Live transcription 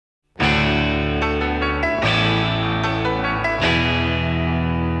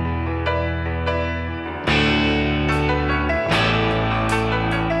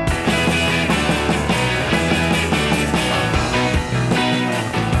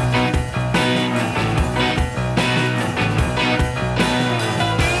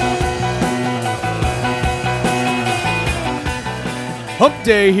Hump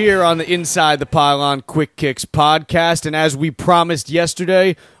Day here on the Inside the Pylon Quick Kicks podcast, and as we promised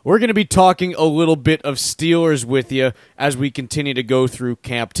yesterday, we're going to be talking a little bit of Steelers with you as we continue to go through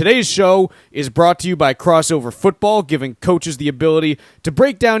camp. Today's show is brought to you by Crossover Football, giving coaches the ability to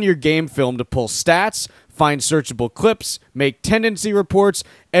break down your game film to pull stats, find searchable clips, make tendency reports,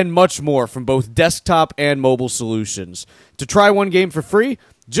 and much more from both desktop and mobile solutions. To try one game for free,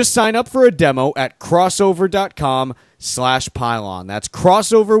 just sign up for a demo at crossover.com/pylon. That's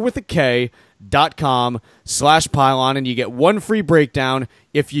crossover with a K.com/pylon, and you get one free breakdown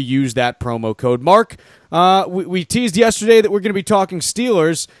if you use that promo code. Mark, we teased yesterday that we're going to be talking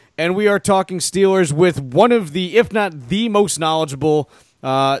Steelers, and we are talking Steelers with one of the, if not the most knowledgeable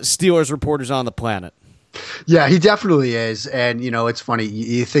Steelers reporters on the planet. Yeah, he definitely is. And, you know, it's funny.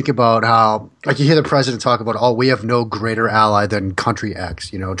 You think about how, like, you hear the president talk about, oh, we have no greater ally than country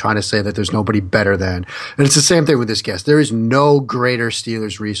X, you know, trying to say that there's nobody better than. And it's the same thing with this guest. There is no greater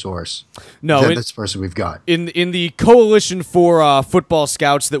Steelers resource than this person we've got. In the coalition for football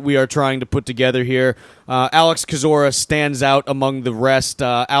scouts that we are trying to put together here, Alex Kozora stands out among the rest.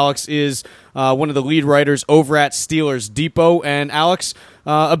 Alex is one of the lead writers over at Steelers Depot. And Alex,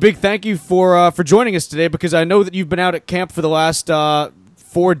 a big thank you for joining us today, because I know that you've been out at camp for the last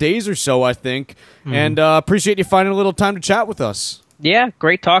 4 days or so, I think, and appreciate you finding a little time to chat with us. Yeah,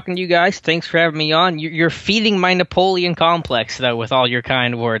 great talking to you guys. Thanks for having me on. You're feeding my Napoleon complex, though, with all your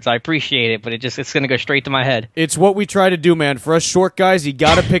kind words. I appreciate it, but it's going to go straight to my head. It's what we try to do, man. For us short guys, you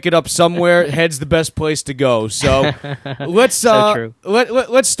got to pick it up somewhere. Head's the best place to go. So let's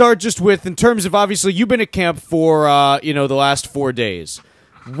let's start just with, in terms of, obviously, you've been at camp for the last 4 days.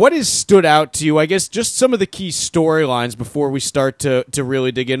 What has stood out to you? I guess just some of the key storylines before we start to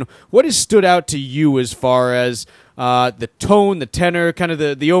really dig in. What has stood out to you as far as the tone, the tenor, kind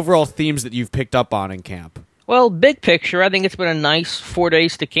of the overall themes that you've picked up on in camp? Well, big picture, I think it's been a nice 4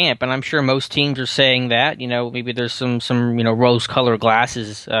 days to camp, and I'm sure most teams are saying that. You know, maybe there's some rose-colored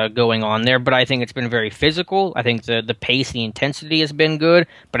glasses going on there, but I think it's been very physical. I think the pace, the intensity has been good,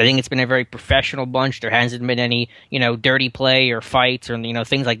 but I think it's been a very professional bunch. There hasn't been any, dirty play or fights or,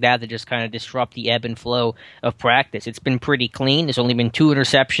 things like that just kind of disrupt the ebb and flow of practice. It's been pretty clean. There's only been 2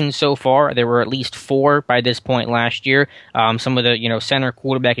 interceptions so far. There were at least 4 by this point last year. Some of the, center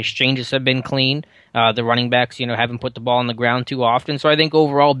quarterback exchanges have been clean. The running backs, haven't put the ball on the ground too often. So I think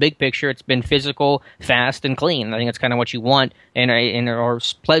overall, big picture, it's been physical, fast, and clean. I think that's kind of what you want and are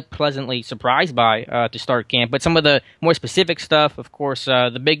pleasantly surprised by to start camp. But some of the more specific stuff, of course,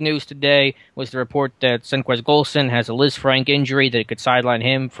 the big news today was the report that Senquez Golson has a Liz Frank injury that could sideline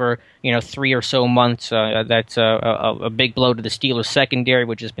him for 3 or so months. That's a big blow to the Steelers secondary,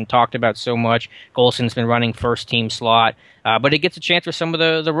 which has been talked about so much. Golson's been running first-team slot. But it gets a chance for some of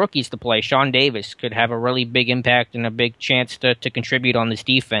the rookies to play. Sean Davis could have a really big impact and a big chance to contribute on this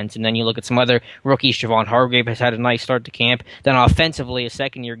defense. And then you look at some other rookies. Javon Hargrave has had a nice start to camp. Then offensively, a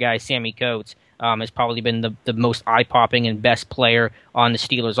second-year guy, Sammy Coates, has probably been the most eye-popping and best player on the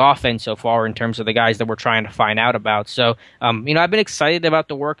Steelers offense so far in terms of the guys that we're trying to find out about. So, I've been excited about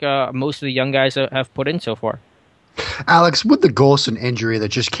the work most of the young guys have put in so far. Alex, with the Golson injury that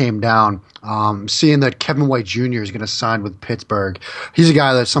just came down, seeing that Kevin White Jr. is going to sign with Pittsburgh, he's a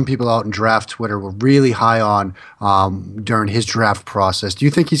guy that some people out in draft Twitter were really high on during his draft process. Do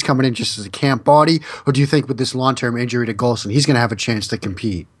you think he's coming in just as a camp body, or do you think with this long-term injury to Golson, he's going to have a chance to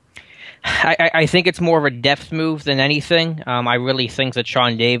compete? I think it's more of a depth move than anything. I really think that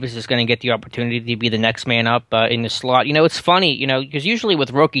Sean Davis is going to get the opportunity to be the next man up in the slot. It's funny, because usually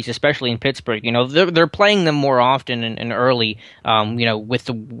with rookies, especially in Pittsburgh, they're playing them more often and early, with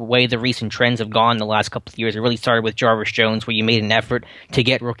the way the recent trends have gone the last couple of years. It really started with Jarvis Jones, where you made an effort to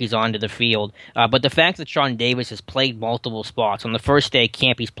get rookies onto the field. But the fact that Sean Davis has played multiple spots. On the first day of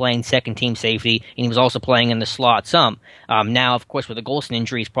camp, he's playing second-team safety, and he was also playing in the slot some. Now, of course, with the Golson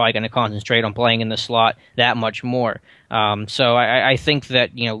injury, he's probably going to concentrate on playing in the slot that much more. So I think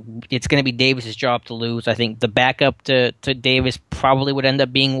that it's going to be Davis's job to lose. I think the backup to Davis probably would end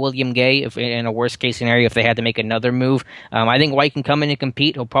up being William Gay if in a worst case scenario if they had to make another move. I think White can come in and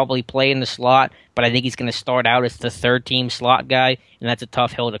compete. He'll probably play in the slot, but I think he's going to start out as the third-team slot guy, and that's a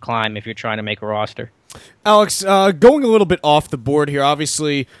tough hill to climb if you're trying to make a roster. Alex, going a little bit off the board here,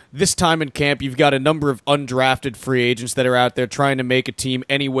 obviously this time in camp you've got a number of undrafted free agents that are out there trying to make a team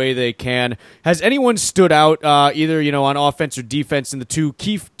any way they can. Has anyone stood out either on offense or defense in the two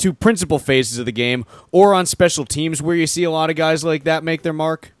principal phases of the game, or on special teams where you see a lot of guys like that make their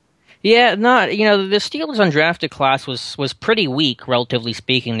mark? Yeah, not the Steelers undrafted class was pretty weak, relatively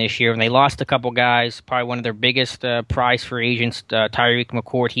speaking, this year, and they lost a couple guys. Probably one of their biggest prize free agents, Tyreek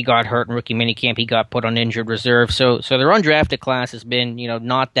McCourt. He got hurt in rookie minicamp. He got put on injured reserve. So their undrafted class has been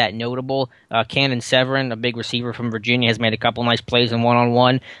not that notable. Cannon Severin, a big receiver from Virginia, has made a couple nice plays in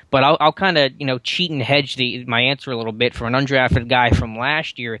one-on-one. But I'll kind of cheat and hedge my answer a little bit for an undrafted guy from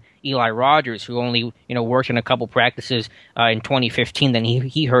last year, Eli Rogers, who only worked in a couple practices in 2015. Then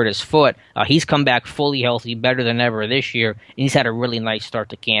he hurt his foot. He's come back fully healthy, better than ever this year, and he's had a really nice start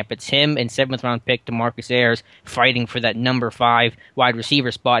to camp. It's him and 7th-round pick DeMarcus Ayers fighting for that number 5 wide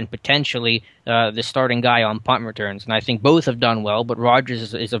receiver spot and potentially the starting guy on punt returns. And I think both have done well, but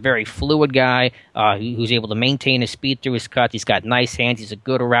Rodgers is a very fluid guy who's able to maintain his speed through his cuts. He's got nice hands. He's a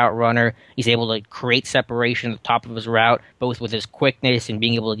good route runner. He's able to create separation at the top of his route, both with his quickness and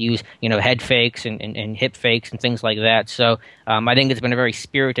being able to use head fakes and hip fakes and things like that. So I think it's been a very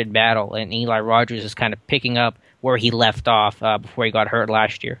spirited battle, and Eli Rogers is kind of picking up where he left off before he got hurt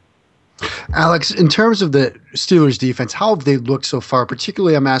last year. Alex, in terms of the Steelers' defense, how have they looked so far?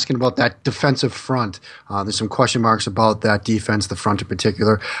 Particularly, I'm asking about that defensive front. There's some question marks about that defense, the front in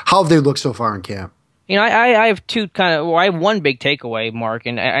particular. How have they looked so far in camp? I have I have one big takeaway, Mark,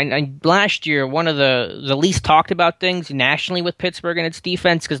 and last year, one of the least talked about things nationally with Pittsburgh and its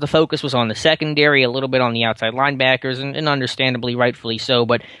defense, because the focus was on the secondary, a little bit on the outside linebackers, and understandably, rightfully so,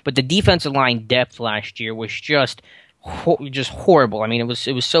 but the defensive line depth last year was just horrible. I mean,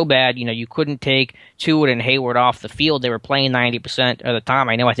 it was so bad. You couldn't take Tuitt and Hayward off the field. They were playing 90% of the time.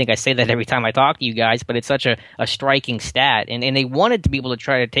 I think I say that every time I talk to you guys, but it's such a striking stat. And they wanted to be able to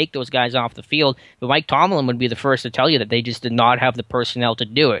try to take those guys off the field, but Mike Tomlin would be the first to tell you that they just did not have the personnel to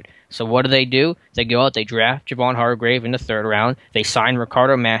do it. So what do? They go out, they draft Javon Hargrave in the 3rd round. They sign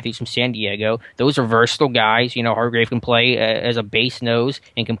Ricardo Matthews from San Diego. Those are versatile guys. Hargrave can play as a base nose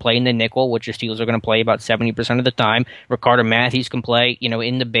and can play in the nickel, which the Steelers are going to play about 70% of the time. Ricardo Matthews can play,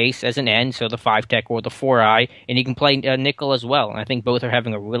 in the base as an end, so the 5-tech or the 4-eye, and he can play nickel as well. And I think both are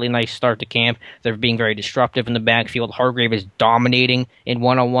having a really nice start to camp. They're being very disruptive in the backfield. Hargrave is dominating in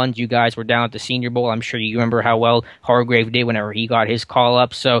one-on-ones. You guys were down at the Senior Bowl. I'm sure you remember how well Hargrave did whenever he got his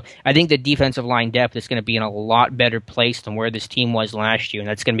call-up. So I think the defensive line depth is going to be in a lot better place than where this team was last year, and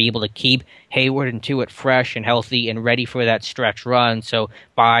that's going to be able to keep Hayward and Tuitt fresh and healthy and ready for that stretch run. So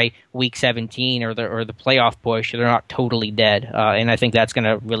by week 17 or the playoff push, they're not totally dead, and I think that's going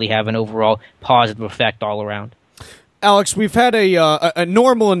to really have an overall positive effect all around. Alex, we've had a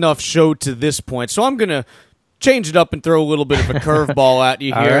normal enough show to this point, so I'm going to change it up and throw a little bit of a curveball at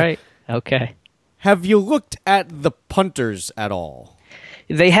you here. All right. Okay. Have you looked at the punters at all?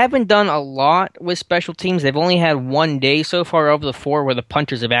 They haven't done a lot with special teams. They've only had one day so far over the 4 where the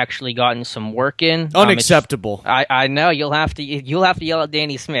punters have actually gotten some work in. Unacceptable. I know you'll have to yell at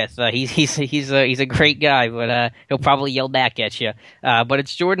Danny Smith. He's a great guy, but he'll probably yell back at you. But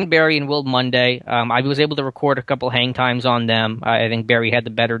it's Jordan Berry and Will Monday. I was able to record a couple hang times on them. I think Berry had the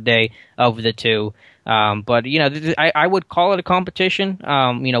better day of the two. But I would call it a competition.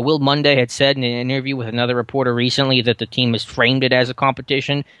 Will Monday had said in an interview with another reporter recently that the team has framed it as a competition.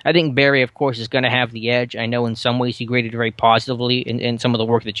 I think Barry, of course, is going to have the edge. I know in some ways he graded very positively in some of the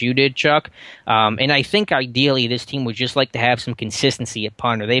work that you did, Chuck. And I think ideally this team would just like to have some consistency at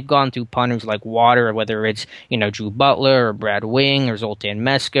punter. They've gone through punters like water, whether it's Drew Butler or Brad Wing or Zoltan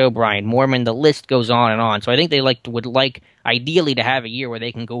Mesko, Brian Moorman. The list goes on and on. So I think they would like ideally to have a year where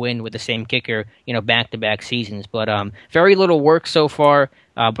they can go in with the same kicker, back-to-back seasons. But very little work so far,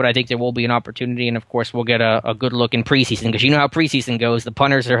 but I think there will be an opportunity, and of course we'll get a good look in preseason, because you know how preseason goes. The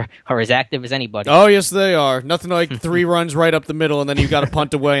punters are as active as anybody. Oh, yes, they are. Nothing like 3 runs right up the middle, and then you've got to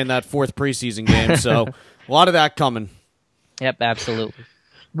punt away in that 4th preseason game. So a lot of that coming. Yep, absolutely.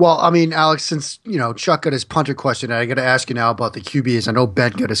 Well, I mean, Alex, since Chuck got his punter question, I got to ask you now about the QBs. I know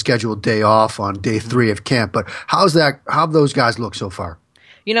Ben got a scheduled day off on day 3 of camp, but how have those guys looked so far?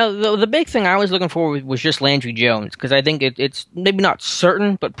 The big thing I was looking for was just Landry Jones, because I think it's maybe not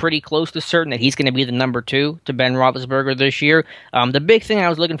certain, but pretty close to certain that he's going to be the number 2 to Ben Roethlisberger this year. The big thing I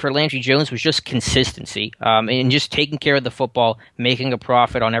was looking for Landry Jones was just consistency, and just taking care of the football, making a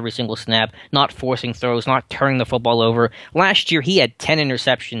profit on every single snap, not forcing throws, not turning the football over. Last year, he had 10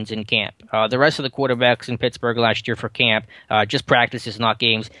 interceptions in camp. The rest of the quarterbacks in Pittsburgh last year for camp, just practices, not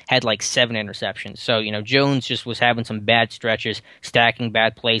games, had 7 interceptions. So, Jones just was having some bad stretches, stacking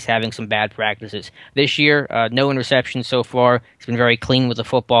bad plays, having some bad practices. This year, no interceptions so far. He's been very clean with the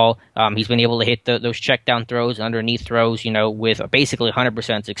football. He's been able to hit those check down throws, underneath throws, with basically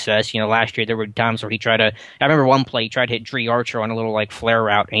 100% success. Last year there were times where I remember one play he tried to hit Dree Archer on a little flare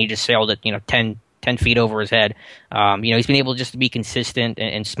route, and he just sailed it, 10 10 feet over his head. He's been able just to be consistent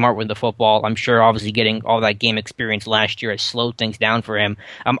and smart with the football. I'm sure obviously getting all that game experience last year has slowed things down for him.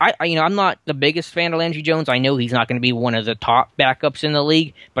 I'm not the biggest fan of Landry Jones. I know he's not going to be one of the top backups in the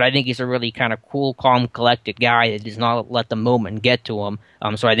league, but I think he's a really kind of cool, calm, collected guy that does not let the moment get to him.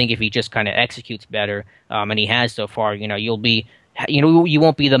 So I think if he just kind of executes better, and he has so far, you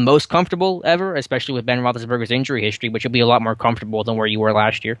won't be the most comfortable ever, especially with Ben Roethlisberger's injury history, but you'll be a lot more comfortable than where you were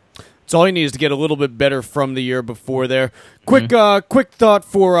last year. It's all you need is to get a little bit better from the year before there. Quick thought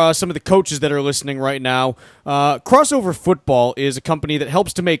for some of the coaches that are listening right now. Crossover Football is a company that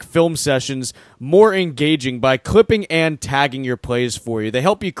helps to make film sessions more engaging by clipping and tagging your plays for you. They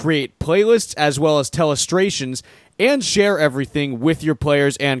help you create playlists as well as telestrations and share everything with your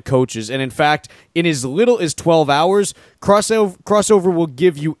players and coaches. And in fact, in as little as 12 hours, Crossover will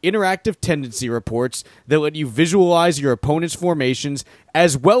give you interactive tendency reports that let you visualize your opponent's formations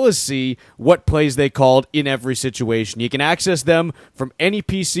as well as see what plays they called in every situation. You can access them from any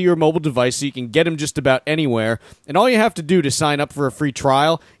PC or mobile device, so you can get them just about anywhere. And all you have to do to sign up for a free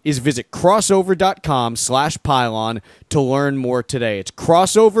trial is visit crossover.com/pylon to learn more today. It's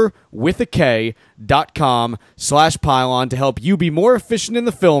crossover.com/pylon to help you be more efficient in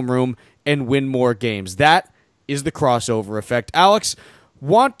the film room and win more games. That is the Crossover Effect. Alex,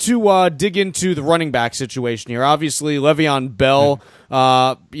 want to dig into the running back situation here. Obviously, Le'Veon Bell,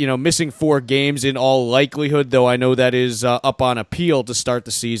 missing 4 games in all likelihood, though I know that is up on appeal to start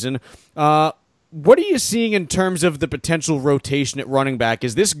the season. What are you seeing in terms of the potential rotation at running back?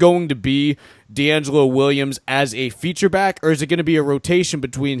 Is this going to be D'Angelo Williams as a feature back, or is it going to be a rotation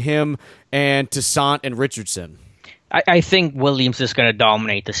between him and Toussaint and Richardson? I think Williams is going to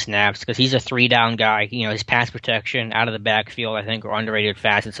dominate the snaps because he's a 3-down guy. His pass protection out of the backfield, I think, are underrated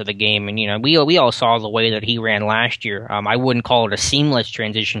facets of the game. And, we all saw the way that he ran last year. I wouldn't call it a seamless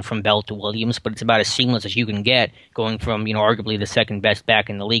transition from Bell to Williams, but it's about as seamless as you can get going from, arguably the second best back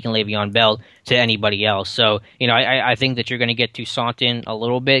in the league in Le'Veon Bell to anybody else. So, I think that you're going to get Toussaint in a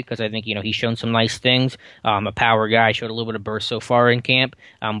little bit because I think, he's shown some nice things. A power guy, showed a little bit of burst so far in camp.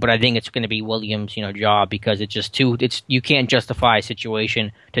 But I think it's going to be Williams' job because it's just you can't justify a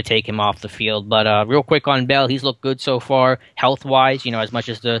situation to take him off the field. But real quick on Bell, he's looked good so far health-wise. As much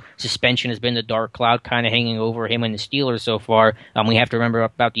as the suspension has been the dark cloud kind of hanging over him and the Steelers so far, we have to remember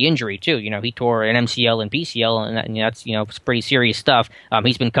about the injury too. He tore an MCL and PCL, and that's it's pretty serious stuff.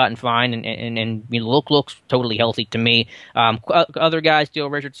 He's been cutting fine and looks totally healthy to me. Other guys, Theo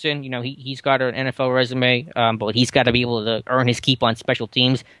Richardson, he's got an NFL resume, but he's got to be able to earn his keep on special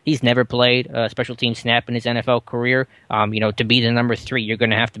teams. He's never played a special team snap in his NFL career. To be the number 3, you're going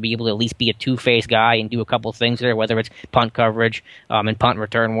to have to be able to at least be a two-phase guy and do a couple things there, whether it's punt coverage and punt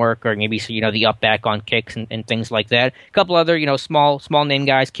return work, or maybe the up back on kicks and things like that. A couple other small name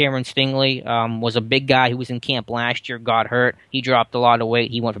guys. Cameron Stingley was a big guy who was in camp last year, got hurt. He dropped a lot of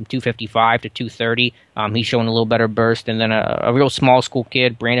weight. He went from 255 to 230. He's showing a little better burst. And then a real small school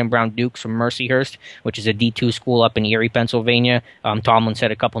kid, Brandon Brown Dukes from Mercyhurst, which is a D2 school up in Erie, Pennsylvania. Tomlin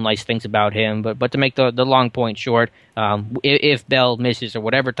said a couple nice things about him. But to make the long point short, if Bell misses or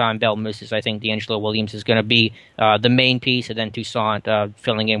whatever time Bell misses, I think D'Angelo Williams is going to be the main piece, and then Toussaint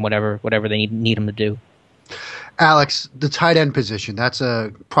filling in whatever they need him to do. Alex, the tight end position, that's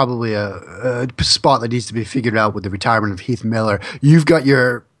probably a spot that needs to be figured out with the retirement of Heath Miller. You've got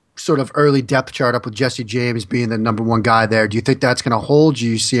your sort of early depth chart up with Jesse James being the number 1 guy there. Do you think that's going to hold? Do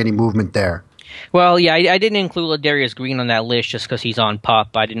you see any movement there? Well, yeah, I didn't include Ladarius Green on that list just because he's on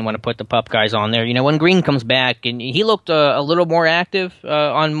PUP. I didn't want to put the PUP guys on there. When Green comes back, and he looked a little more active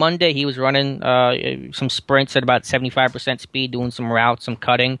on Monday. He was running some sprints at about 75% speed, doing some routes, some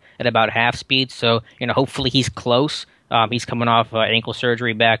cutting at about half speed. So, hopefully he's close. He's coming off ankle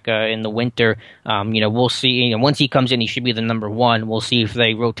surgery back in the winter. We'll see. Once he comes in, he should be the number 1. We'll see if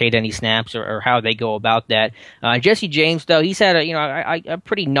they rotate any snaps or how they go about that. Jesse James, though, he's had a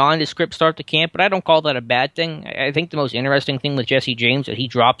pretty nondescript start to camp, but I don't call that a bad thing. I think the most interesting thing with Jesse James is that he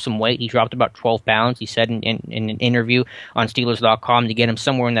dropped some weight. He dropped about 12 pounds. He said in an interview on Steelers.com to get him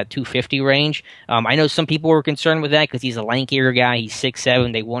somewhere in that 250 range. I know some people were concerned with that because he's a lankier guy. He's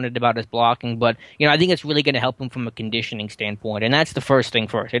 6'7". They wondered about his blocking, but I think it's really going to help him from a conditioning standpoint, and that's the first thing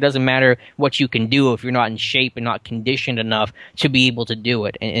first. It doesn't matter what you can do if you're not in shape and not conditioned enough to be able to do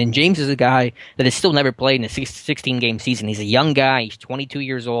it. And James is a guy that has still never played in a 16-game season. He's a young guy. He's 22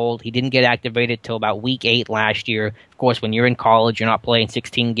 years old. He didn't get activated till about week 8 last year. Of course, when you're in college, you're not playing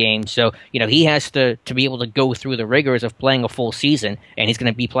 16 games. So, he has to be able to go through the rigors of playing a full season, and he's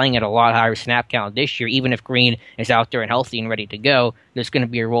going to be playing at a lot higher snap count this year. Even if Green is out there and healthy and ready to go, there's going to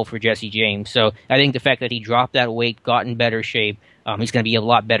be a role for Jesse James. So I think the fact that he dropped that weight, got in better shape, he's going to be a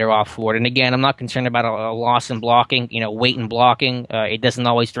lot better off for it. And again, I'm not concerned about a loss in blocking, weight and blocking. It doesn't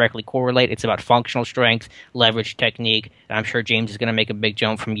always directly correlate. It's about functional strength, leverage, technique. And I'm sure James is going to make a big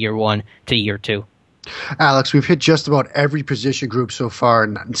jump from year 1 to year 2. Alex, we've hit just about every position group so far,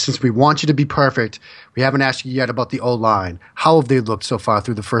 and since we want you to be perfect, we haven't asked you yet about the O-line. How have they looked so far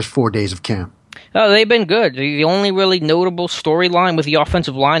through the first 4 days of camp? They've been good. The only really notable storyline with the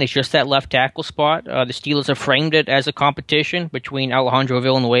offensive line is just that left tackle spot. The Steelers have framed it as a competition between Alejandro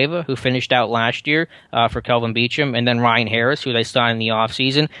Villanueva, who finished out last year for Kelvin Beachum, and then Ryan Harris, who they signed in the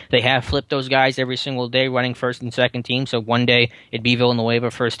offseason. They have flipped those guys every single day, running first and second team. So one day it'd be Villanueva,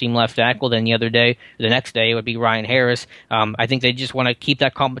 first team left tackle. Then the next day it would be Ryan Harris. I think they just want to keep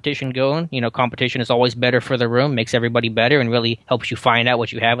that competition going. Competition is always better for the room, makes everybody better, and really helps you find out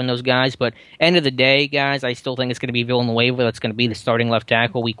what you have in those guys. But end of the day, guys, I still think it's going to be Villanueva that's going to be the starting left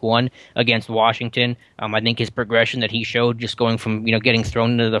tackle week 1 against Washington. I think his progression that he showed just going from getting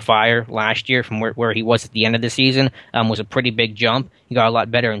thrown into the fire last year from where he was at the end of the season was a pretty big jump. He got a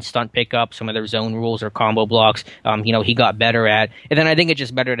lot better in stunt pickup, some of their zone rules or combo blocks. He got better at. And then I think it's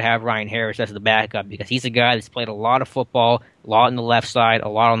just better to have Ryan Harris as the backup because he's a guy that's played a lot of football, a lot on the left side, a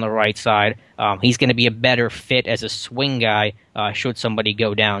lot on the right side. He's going to be a better fit as a swing guy should somebody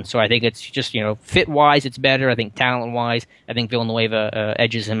go down. So I think it's just, fit-wise, it's better. I think talent-wise, I think Villanueva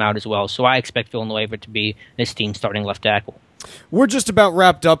edges him out as well. So I expect Villanueva to be this team's starting left tackle. We're just about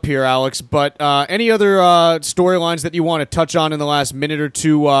wrapped up here, Alex, but any other storylines that you want to touch on in the last minute or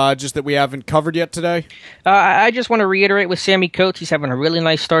two just that we haven't covered yet today? I just want to reiterate with Sammy Coates, he's having a really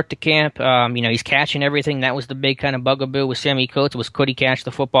nice start to camp. He's catching everything. That was the big kind of bugaboo with Sammy Coates, was could he catch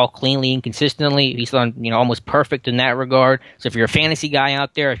the football cleanly and consistently? He's done almost perfect in that regard. So if you're a fantasy guy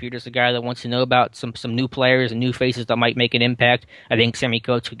out there, if you're just a guy that wants to know about some new players and new faces that might make an impact, I think Sammy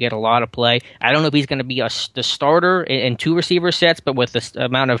Coates could get a lot of play. I don't know if he's going to be the starter in 2 receiver sets, but with the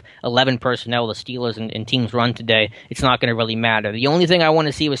amount of 11 personnel the Steelers and teams run today, it's not going to really matter. The only thing I want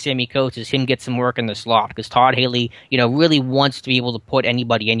to see with Sammy Coates is him get some work in the slot, because Todd Haley, really wants to be able to put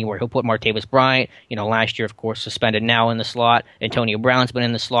anybody anywhere. He'll put Martavis Bryant, last year, of course, suspended, now in the slot. Antonio Brown's been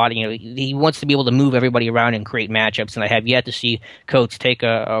in the slot. He wants to be able to move everybody around and create matchups, and I have yet to see Coates take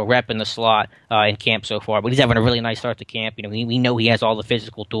a rep in the slot in camp so far. But he's having a really nice start to camp. We know he has all the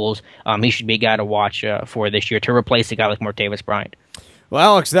physical tools. He should be a guy to watch for this year to replace a guy like Martavis Bryant. Well,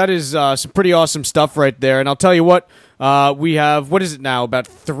 Alex, that is some pretty awesome stuff right there. And I'll tell you what, we have, what is it now, about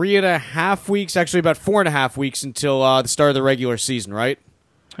 3.5 weeks, actually about 4.5 weeks until the start of the regular season, right?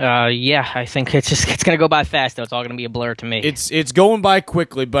 Yeah, I think it's going to go by fast, though. It's all going to be a blur to me. It's going by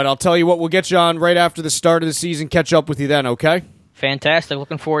quickly, but I'll tell you what, we'll get you on right after the start of the season, catch up with you then, okay? Fantastic.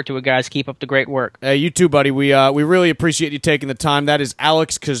 Looking forward to it, guys. Keep up the great work. You too, buddy. We really appreciate you taking the time. That is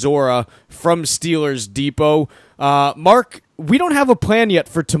Alex Kozora from Steelers Depot. Mark, we don't have a plan yet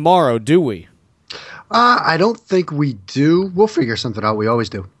for tomorrow, do we? I don't think we do. We'll figure something out. We always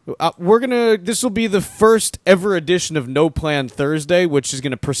do. This will be the first ever edition of No Plan Thursday, which is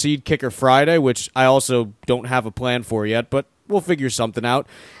going to precede Kicker Friday, which I also don't have a plan for yet, but we'll figure something out.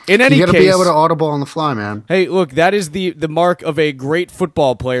 In any case, you got to be able to audible on the fly, man. Hey, look, that is the mark of a great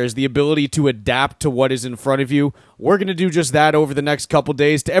football player, is the ability to adapt to what is in front of you. We're going to do just that over the next couple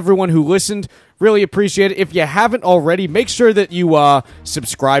days. To everyone who listened, really appreciate it. If you haven't already, make sure that you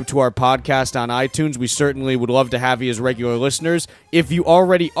subscribe to our podcast on iTunes. We certainly would love to have you as regular listeners. If you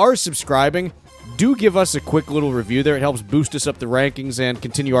already are subscribing, do give us a quick little review there. It helps boost us up the rankings and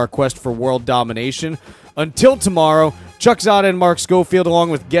continue our quest for world domination. Until tomorrow, Chuck Zodda and Mark Schofield,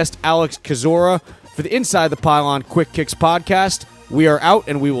 along with guest Alex Kozora, for the Inside the Pylon Quick Kicks podcast. We are out,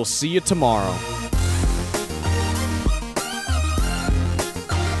 and we will see you tomorrow.